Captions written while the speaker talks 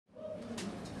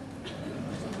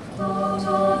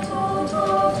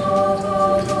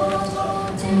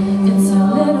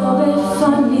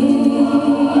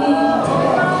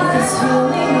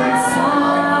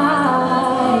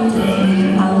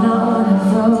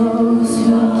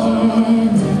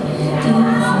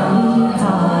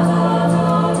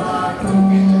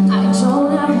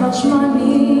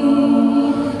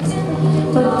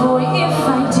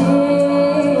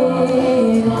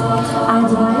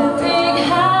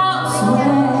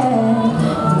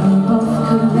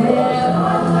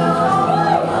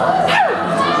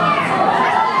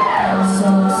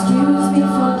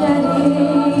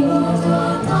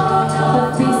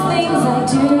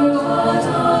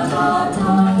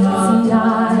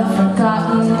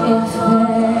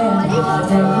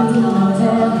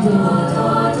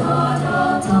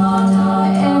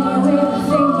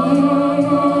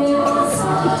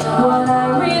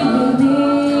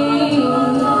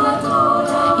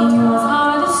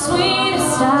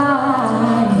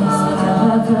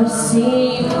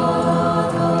receive.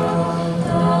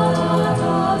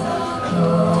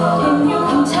 And you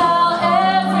can tell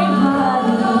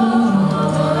everybody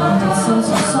this is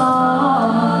your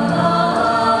song.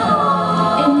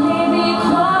 It may be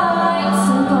quite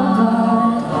simple,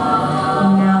 but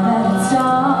now that it's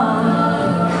done,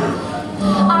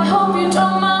 I hope you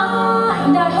don't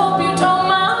mind, I hope you don't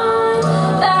mind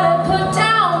that I put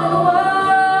down in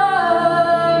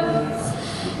words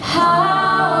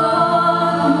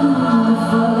how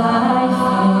beautiful life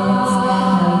is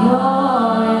now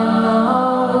you're in the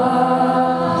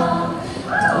world.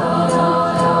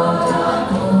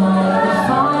 If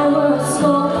I were a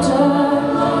sculptor,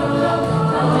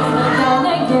 then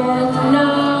again,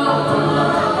 no,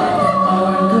 or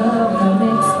a girl that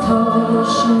makes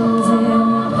potions in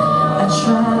a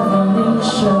traveling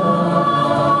show.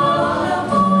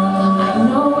 I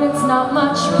know it's not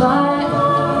much, but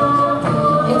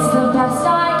it's the best I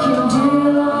can do.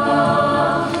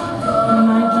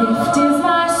 My gift is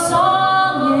my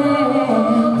song,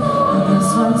 yeah, and this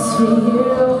one's for you.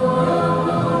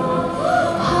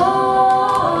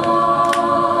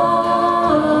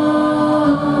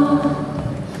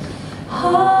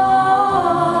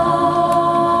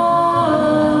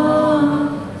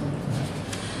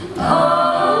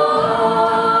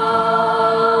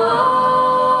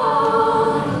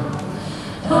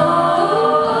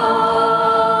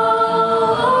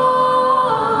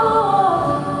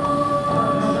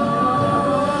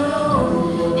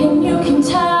 And you can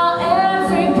tell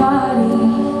everybody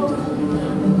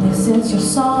this is your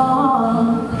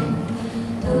song.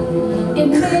 It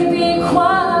may be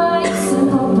quiet.